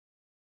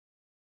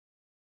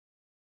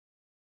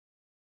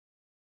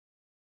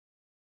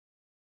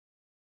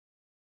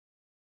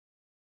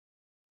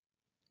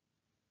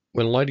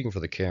When lighting for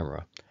the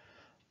camera,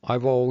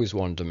 I've always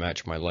wanted to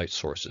match my light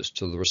sources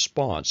to the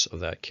response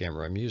of that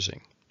camera I'm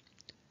using.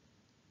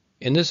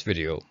 In this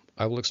video,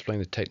 I will explain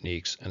the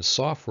techniques and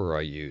software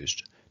I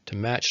used to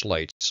match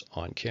lights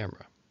on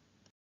camera.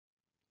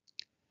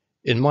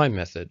 In my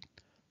method,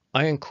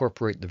 I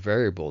incorporate the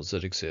variables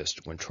that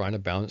exist when trying to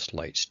balance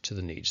lights to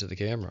the needs of the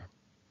camera.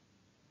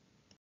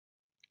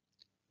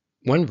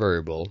 One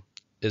variable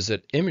is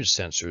that image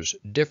sensors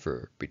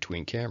differ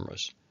between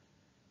cameras.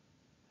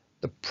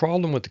 The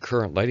problem with the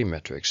current lighting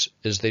metrics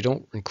is they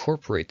don't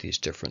incorporate these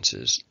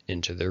differences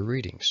into their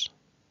readings.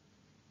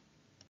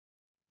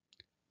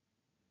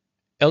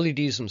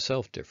 LEDs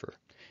themselves differ,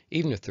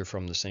 even if they're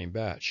from the same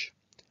batch.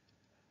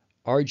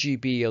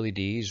 RGB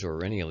LEDs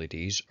or any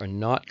LEDs are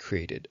not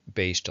created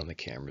based on the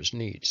camera's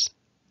needs.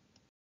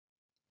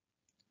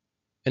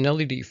 An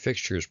LED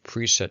fixture's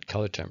preset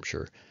color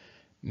temperature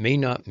may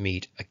not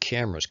meet a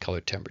camera's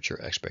color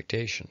temperature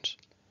expectations.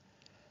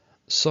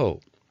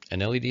 So, an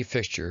LED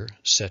fixture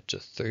set to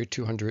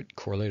 3200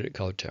 correlated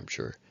color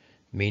temperature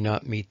may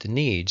not meet the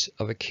needs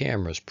of a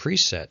camera's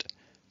preset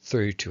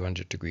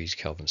 3200 degrees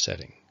Kelvin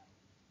setting.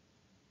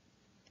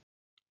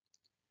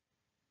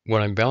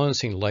 When I'm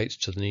balancing lights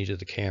to the need of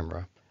the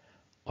camera,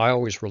 I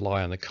always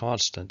rely on the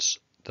constants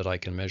that I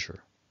can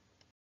measure.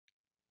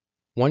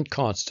 One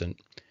constant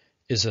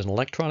is that an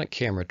electronic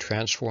camera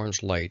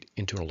transforms light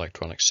into an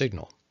electronic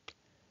signal.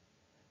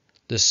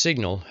 This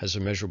signal has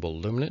a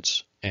measurable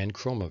luminance and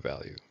chroma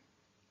value.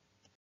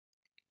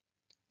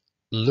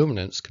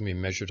 Luminance can be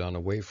measured on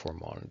a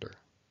waveform monitor.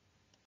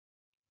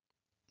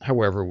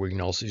 However, we can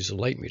also use a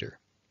light meter.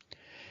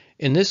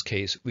 In this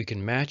case, we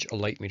can match a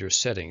light meter's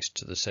settings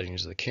to the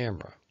settings of the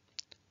camera.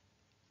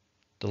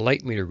 The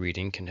light meter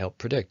reading can help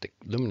predict the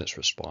luminance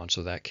response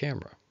of that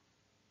camera.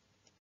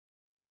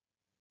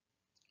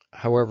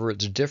 However,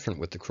 it's different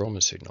with the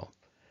chroma signal.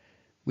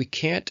 We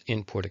can't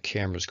input a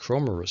camera's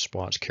chroma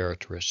response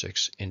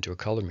characteristics into a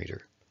color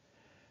meter.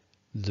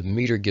 The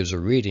meter gives a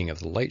reading of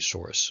the light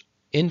source,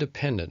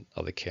 independent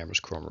of the camera's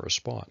chroma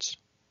response.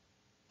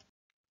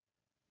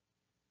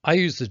 I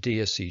use the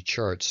DSC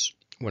charts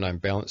when I'm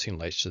balancing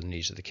lights to the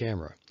needs of the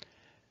camera,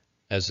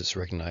 as it's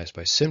recognized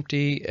by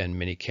SMPTE and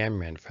many camera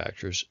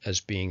manufacturers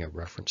as being a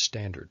reference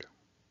standard.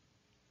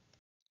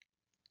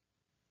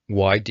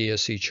 Why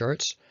DSC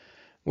charts?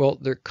 Well,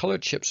 their color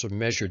chips are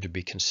measured to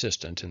be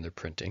consistent in their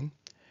printing,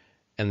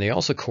 and they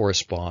also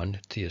correspond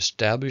to the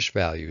established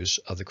values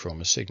of the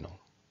chroma signal.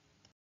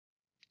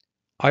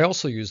 I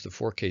also use the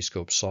 4K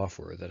scope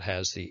software that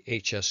has the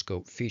HS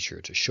scope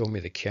feature to show me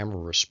the camera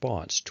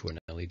response to an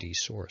LED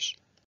source.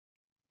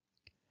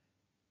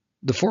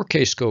 The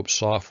 4K scope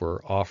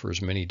software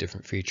offers many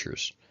different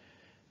features.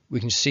 We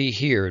can see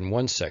here in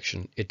one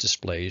section it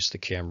displays the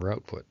camera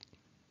output.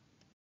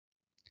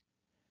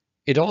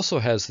 It also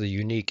has the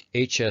unique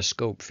HS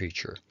scope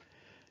feature.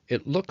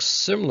 It looks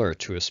similar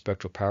to a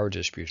spectral power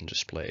distribution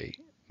display,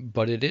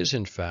 but it is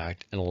in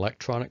fact an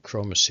electronic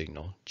chroma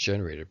signal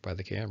generated by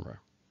the camera.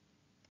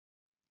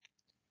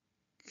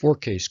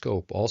 4K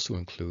scope also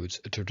includes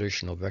a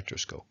traditional vector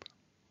scope.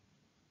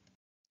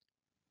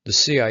 The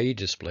CIE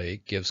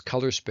display gives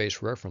color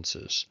space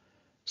references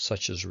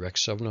such as Rec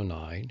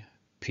 709,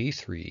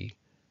 P3,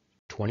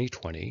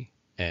 2020,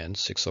 and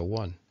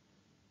 601.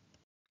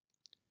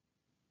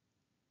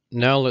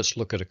 Now let's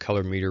look at a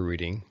color meter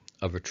reading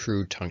of a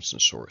true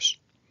tungsten source.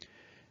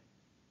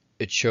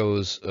 It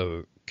shows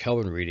a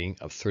Kelvin reading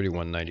of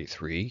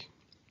 3193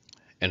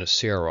 and a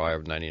CRI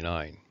of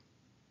 99.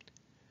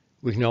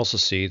 We can also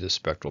see the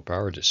spectral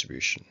power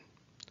distribution.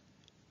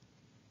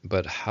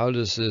 But how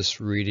does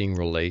this reading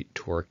relate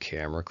to our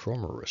camera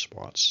chroma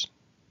response?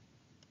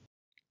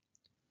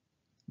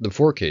 The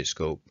 4K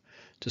scope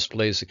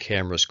displays the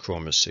camera's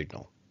chroma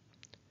signal.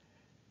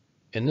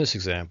 In this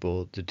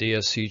example, the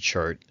DSC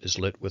chart is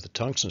lit with a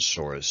tungsten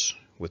source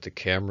with the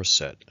camera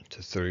set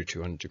to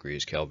 3200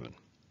 degrees Kelvin.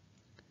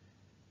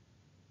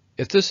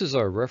 If this is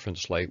our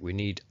reference light, we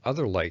need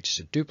other lights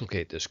to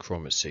duplicate this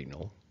chroma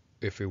signal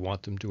if we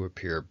want them to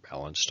appear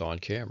balanced on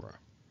camera.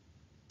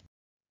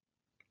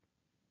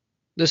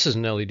 This is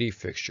an LED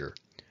fixture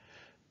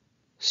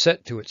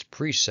set to its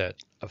preset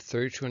of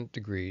 3200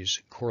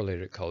 degrees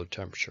correlated color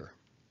temperature.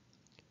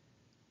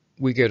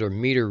 We get a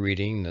meter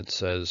reading that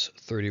says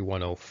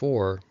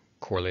 3104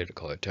 correlated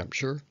color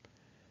temperature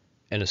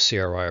and a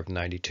CRI of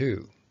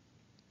 92.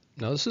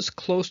 Now this is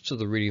close to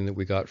the reading that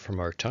we got from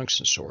our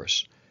tungsten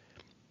source.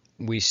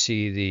 We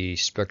see the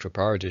spectral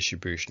power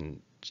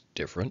distribution is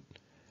different,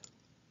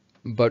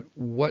 but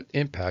what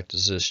impact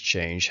does this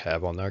change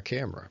have on our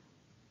camera?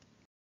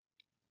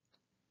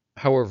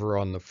 However,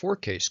 on the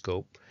 4K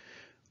scope,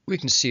 we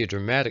can see a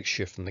dramatic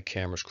shift in the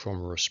camera's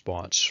chroma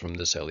response from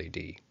this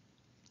LED.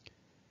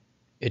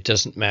 It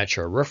doesn't match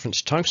our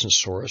reference tungsten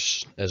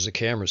source as the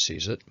camera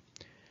sees it.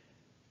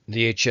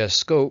 The HS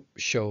scope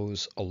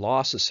shows a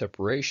loss of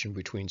separation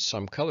between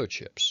some color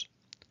chips.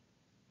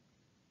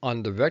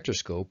 On the vector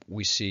scope,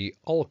 we see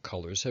all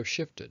colors have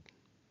shifted.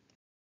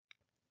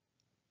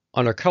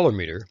 On our color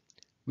meter,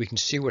 we can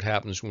see what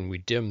happens when we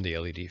dim the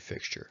LED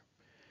fixture.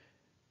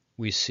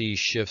 We see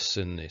shifts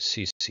in the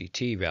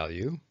CCT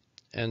value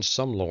and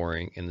some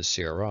lowering in the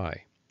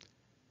CRI.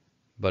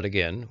 But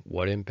again,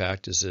 what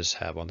impact does this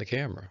have on the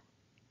camera?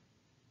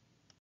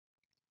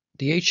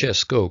 The HS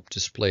scope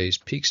displays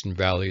peaks and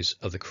valleys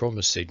of the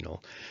chroma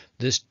signal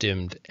this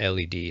dimmed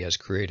LED has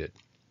created.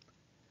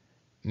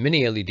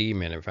 Many LED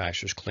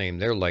manufacturers claim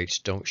their lights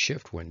don't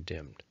shift when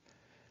dimmed.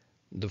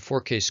 The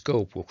 4K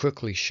scope will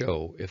quickly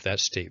show if that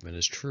statement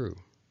is true.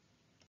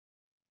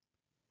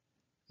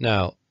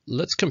 Now,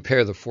 let's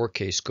compare the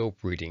 4K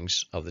scope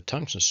readings of the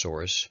tungsten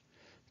source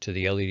to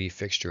the LED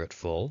fixture at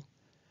full,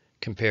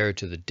 compared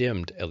to the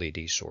dimmed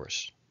LED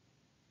source.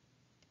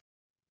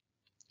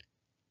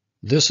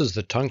 This is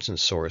the tungsten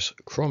source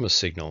chroma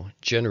signal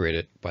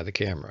generated by the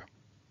camera.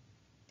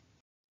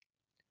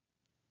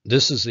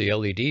 This is the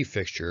LED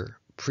fixture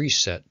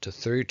preset to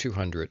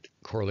 3200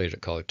 correlated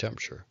color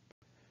temperature.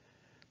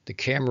 The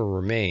camera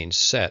remains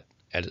set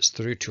at its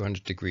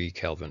 3200 degree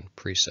Kelvin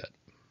preset.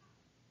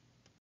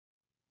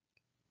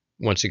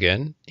 Once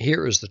again,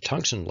 here is the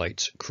tungsten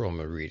light's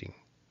chroma reading.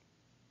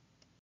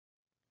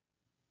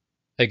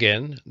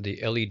 Again,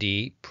 the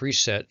LED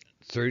preset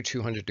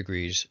 3200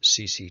 degrees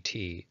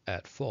CCT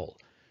at full,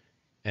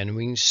 and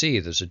we can see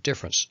there's a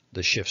difference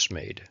the shifts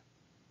made.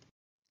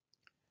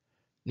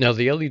 Now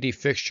the LED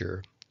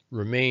fixture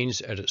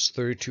remains at its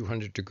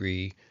 3200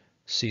 degree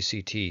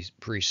CCT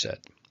preset.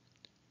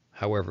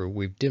 However,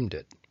 we've dimmed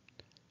it.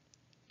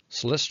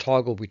 So let's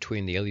toggle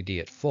between the LED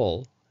at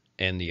full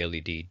and the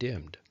LED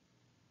dimmed.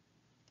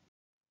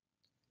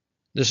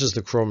 This is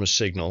the chroma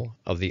signal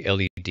of the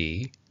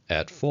LED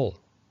at full.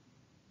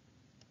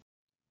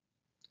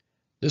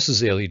 This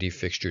is the LED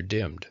fixture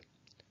dimmed.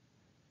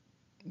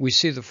 We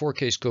see the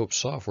 4K scope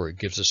software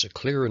gives us a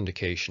clear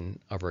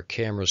indication of our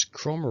camera's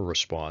chroma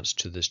response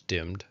to this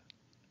dimmed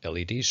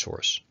LED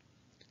source.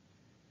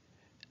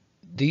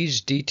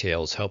 These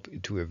details help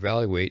to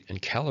evaluate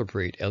and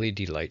calibrate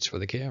LED lights for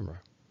the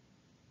camera.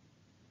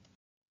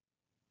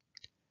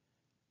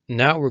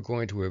 Now we're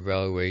going to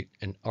evaluate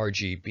an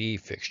RGB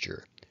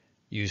fixture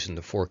using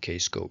the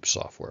 4K scope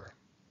software.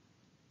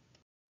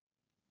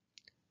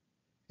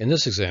 In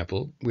this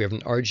example, we have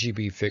an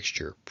RGB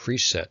fixture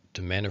preset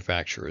to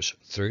manufacturer's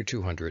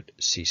 3200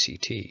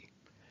 CCT.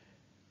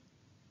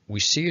 We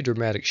see a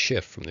dramatic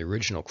shift from the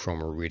original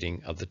chroma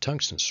reading of the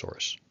tungsten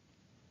source.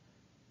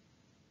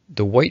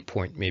 The white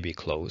point may be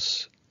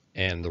close,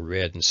 and the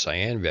red and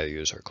cyan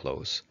values are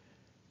close,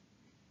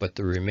 but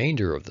the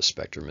remainder of the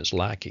spectrum is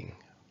lacking.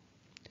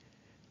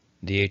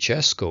 The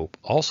HS scope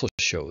also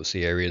shows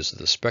the areas of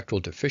the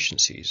spectral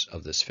deficiencies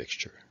of this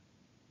fixture.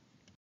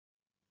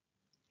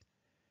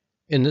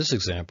 In this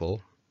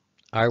example,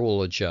 I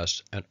will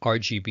adjust an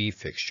RGB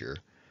fixture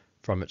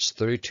from its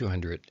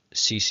 3200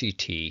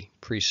 CCT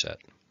preset.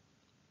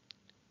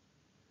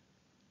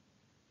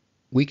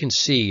 We can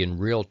see in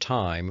real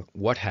time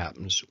what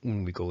happens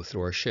when we go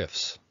through our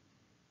shifts.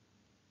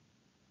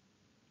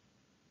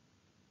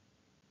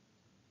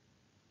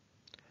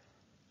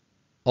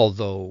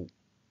 Although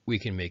we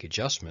can make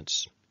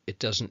adjustments, it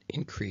doesn't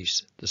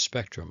increase the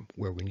spectrum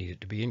where we need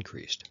it to be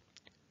increased.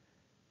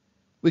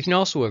 We can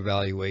also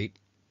evaluate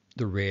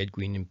the red,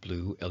 green, and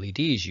blue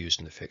LEDs used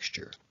in the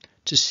fixture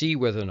to see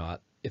whether or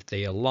not if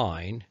they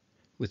align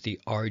with the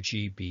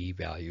RGB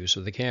values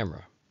of the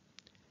camera.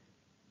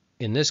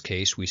 In this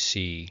case, we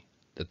see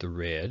that the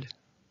red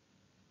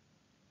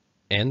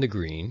and the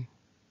green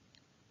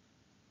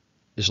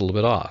is a little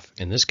bit off.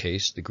 In this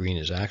case, the green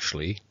is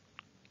actually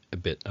a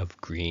bit of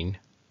green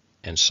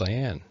and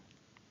cyan.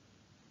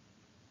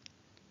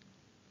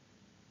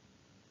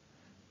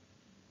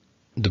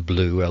 The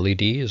blue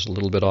LED is a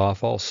little bit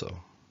off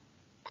also.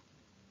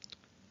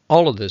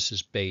 All of this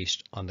is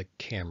based on the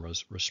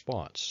camera's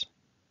response.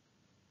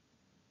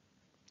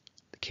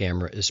 The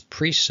camera is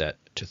preset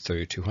to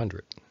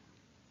 3200.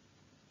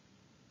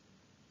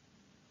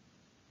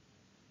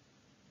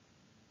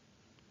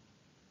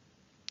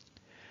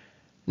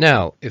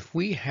 Now, if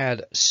we had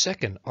a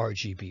second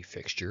RGB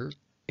fixture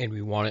and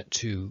we want it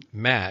to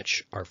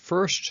match our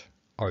first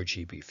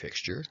RGB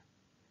fixture,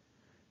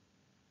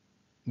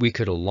 we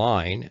could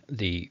align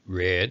the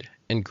red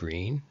and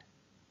green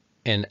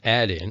and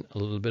add in a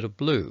little bit of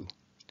blue.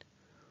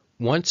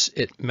 Once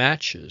it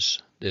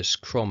matches this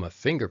chroma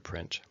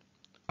fingerprint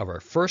of our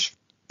first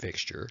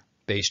fixture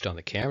based on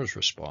the camera's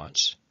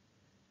response,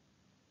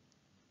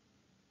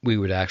 we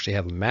would actually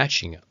have a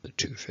matching of the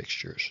two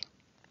fixtures.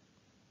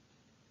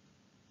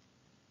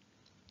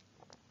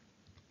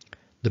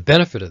 The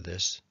benefit of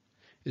this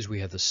is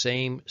we have the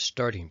same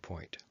starting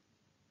point,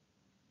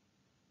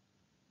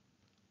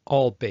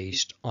 all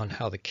based on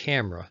how the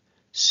camera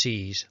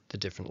sees the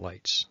different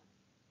lights.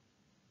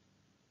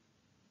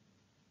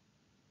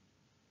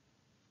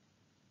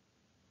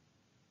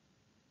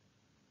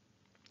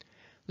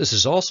 This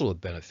is also a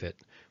benefit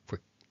for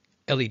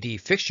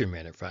LED fixture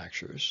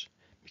manufacturers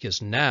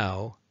because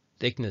now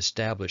they can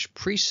establish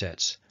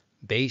presets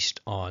based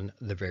on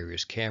the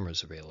various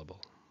cameras available.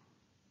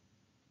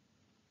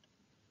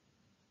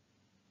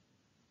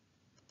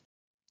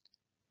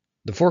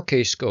 The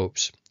 4K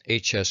Scope's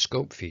HS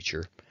Scope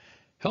feature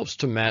helps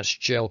to match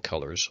gel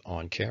colors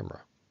on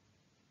camera.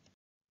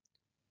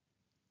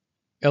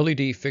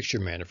 LED fixture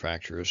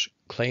manufacturers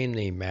claim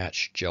they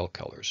match gel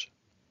colors.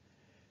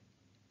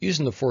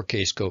 Using the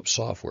 4K scope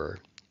software,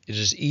 it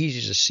is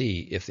easy to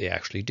see if they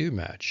actually do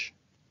match.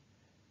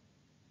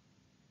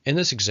 In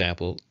this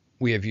example,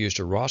 we have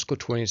used a Rosco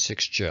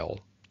 26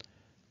 gel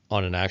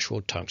on an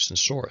actual tungsten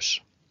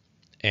source,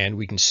 and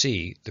we can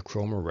see the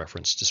chroma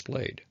reference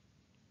displayed.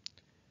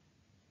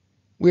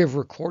 We have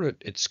recorded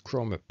its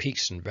chroma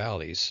peaks and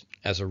valleys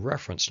as a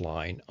reference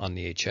line on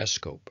the HS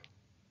scope.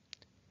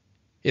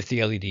 If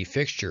the LED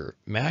fixture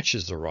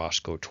matches the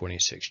Rosco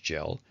 26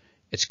 gel,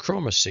 its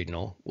chroma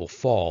signal will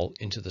fall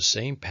into the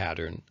same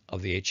pattern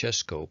of the HS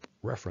scope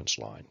reference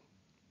line.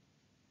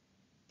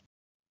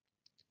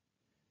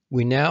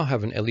 We now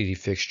have an LED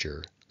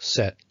fixture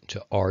set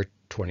to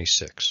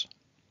R26.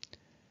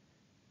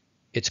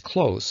 It's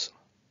close,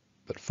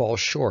 but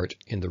falls short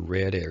in the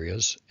red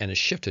areas and is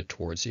shifted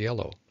towards the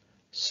yellow,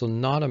 so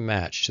not a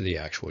match to the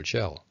actual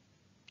gel.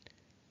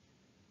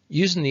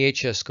 Using the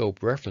HS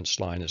scope reference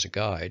line as a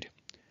guide,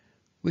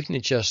 we can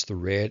adjust the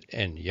red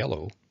and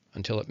yellow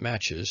until it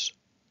matches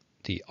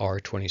the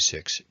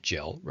R26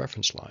 gel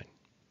reference line.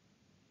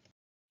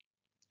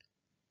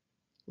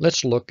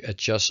 Let's look at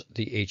just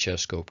the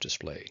HS scope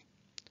display.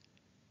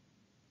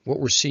 What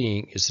we're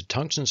seeing is the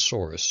tungsten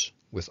source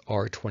with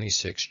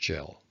R26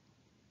 gel.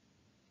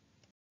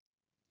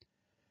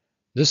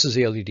 This is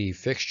the LED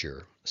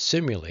fixture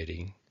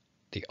simulating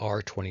the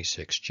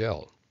R26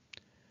 gel.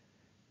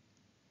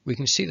 We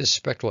can see the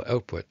spectral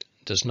output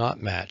does not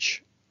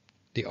match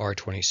the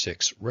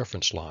R26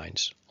 reference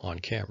lines on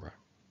camera.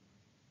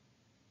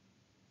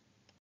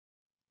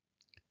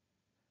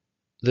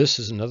 This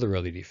is another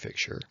LED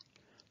fixture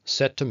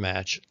set to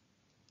match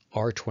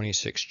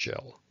R26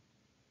 gel,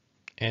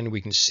 and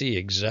we can see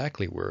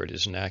exactly where it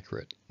is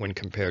inaccurate when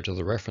compared to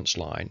the reference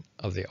line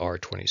of the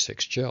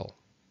R26 gel.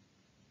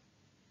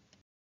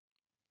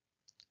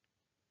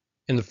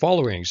 In the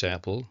following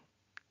example,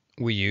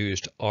 we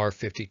used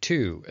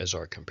R52 as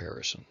our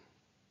comparison.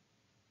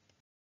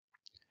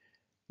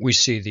 We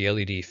see the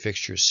LED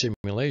fixture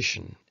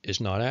simulation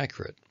is not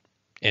accurate,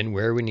 and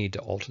where we need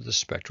to alter the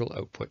spectral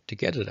output to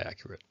get it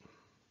accurate.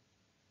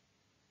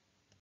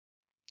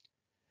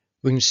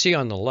 We can see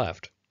on the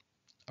left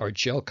our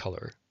gel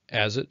color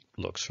as it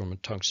looks from a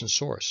tungsten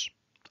source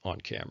on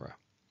camera.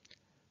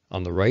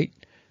 On the right,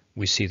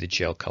 we see the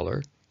gel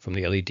color from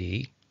the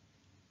LED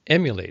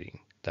emulating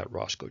that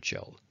Rosco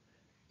gel.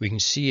 We can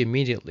see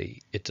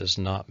immediately it does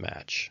not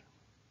match.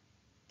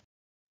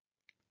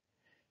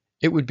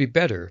 It would be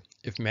better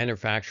if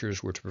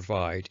manufacturers were to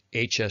provide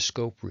HS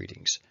scope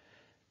readings,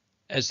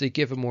 as they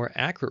give a more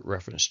accurate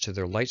reference to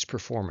their light's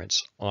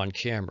performance on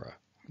camera,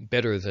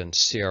 better than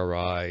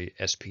CRI,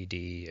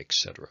 SPD,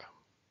 etc.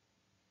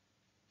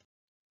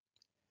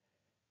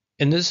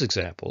 In this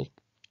example,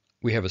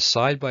 we have a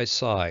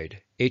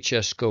side-by-side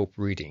HS scope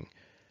reading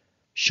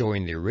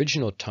showing the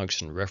original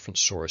tungsten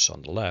reference source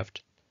on the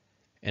left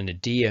and a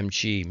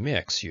DMG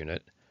mix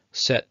unit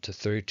set to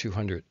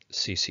 3200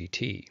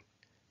 CCT.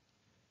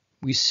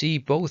 We see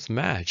both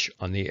match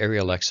on the Arri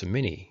Alexa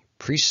Mini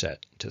preset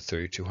to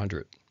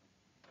 3200.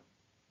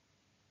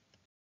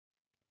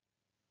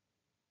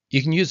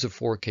 You can use the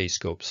 4K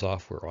scope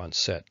software on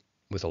set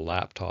with a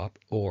laptop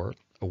or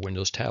a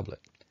Windows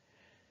tablet.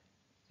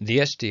 The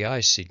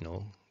SDI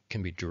signal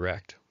can be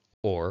direct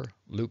or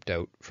looped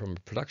out from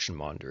a production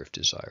monitor if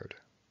desired.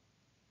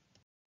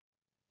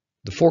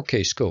 The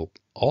 4K scope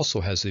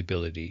also has the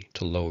ability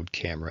to load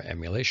camera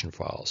emulation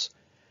files.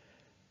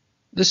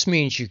 This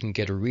means you can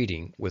get a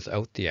reading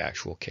without the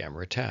actual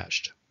camera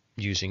attached,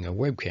 using a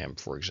webcam,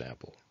 for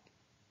example.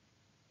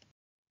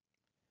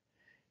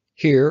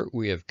 Here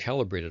we have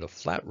calibrated a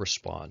flat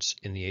response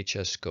in the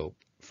HS scope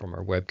from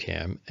our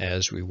webcam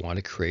as we want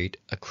to create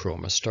a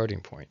chroma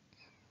starting point.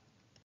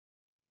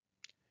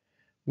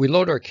 We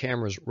load our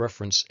camera's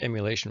reference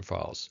emulation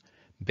files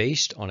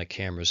based on a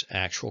camera's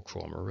actual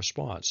chroma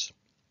response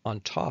on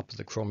top of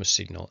the chroma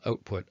signal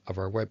output of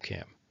our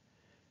webcam.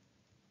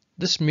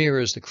 This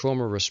mirrors the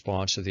chroma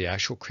response of the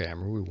actual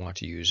camera we want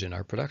to use in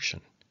our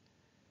production.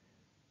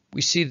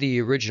 We see the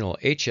original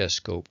HS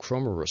scope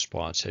chroma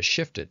response has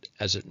shifted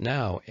as it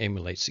now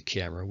emulates the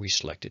camera we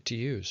selected to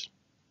use.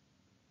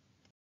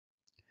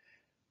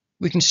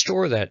 We can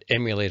store that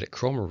emulated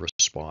chroma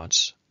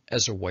response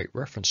as a white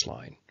reference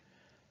line,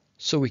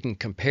 so we can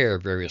compare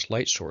various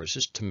light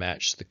sources to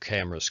match the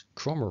camera's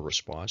chroma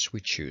response we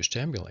choose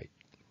to emulate.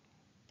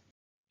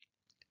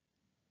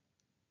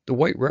 The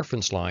white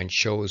reference line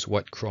shows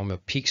what chroma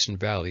peaks and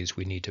valleys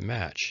we need to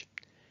match.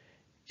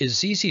 It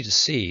is easy to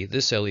see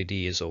this LED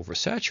is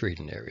oversaturated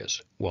in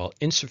areas, while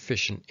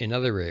insufficient in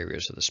other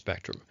areas of the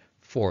spectrum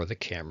for the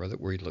camera that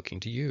we're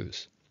looking to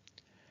use.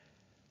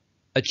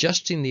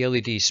 Adjusting the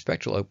LED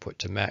spectral output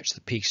to match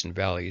the peaks and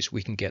valleys,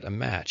 we can get a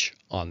match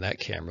on that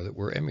camera that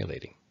we're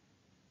emulating.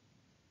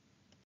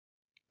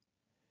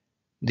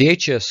 The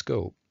HS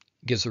scope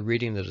gives a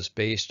reading that is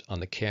based on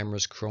the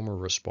camera's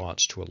chroma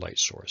response to a light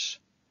source.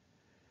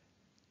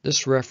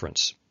 This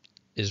reference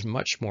is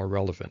much more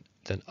relevant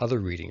than other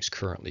readings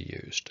currently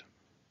used.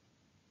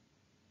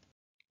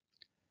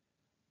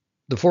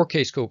 The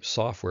 4K Scope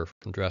software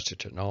from Drastic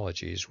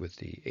Technologies with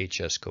the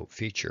HS Scope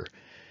feature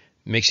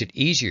makes it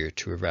easier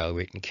to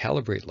evaluate and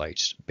calibrate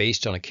lights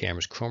based on a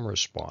camera's chroma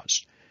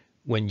response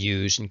when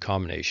used in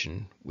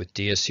combination with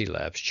DSC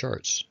Labs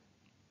charts.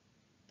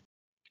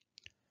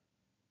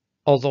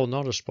 Although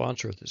not a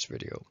sponsor of this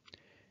video,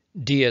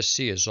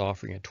 DSC is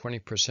offering a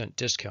 20%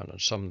 discount on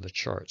some of the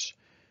charts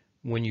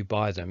when you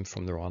buy them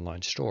from their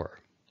online store.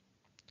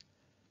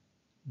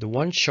 The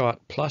One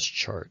Shot Plus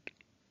chart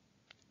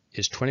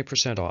is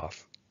 20%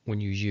 off when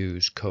you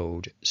use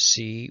code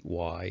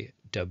CYWBD,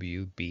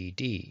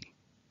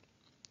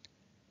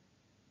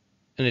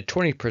 and a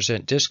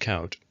 20%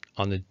 discount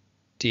on the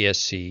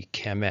DSC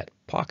Camet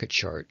Pocket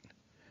chart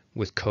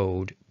with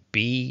code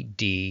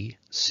BDCAM.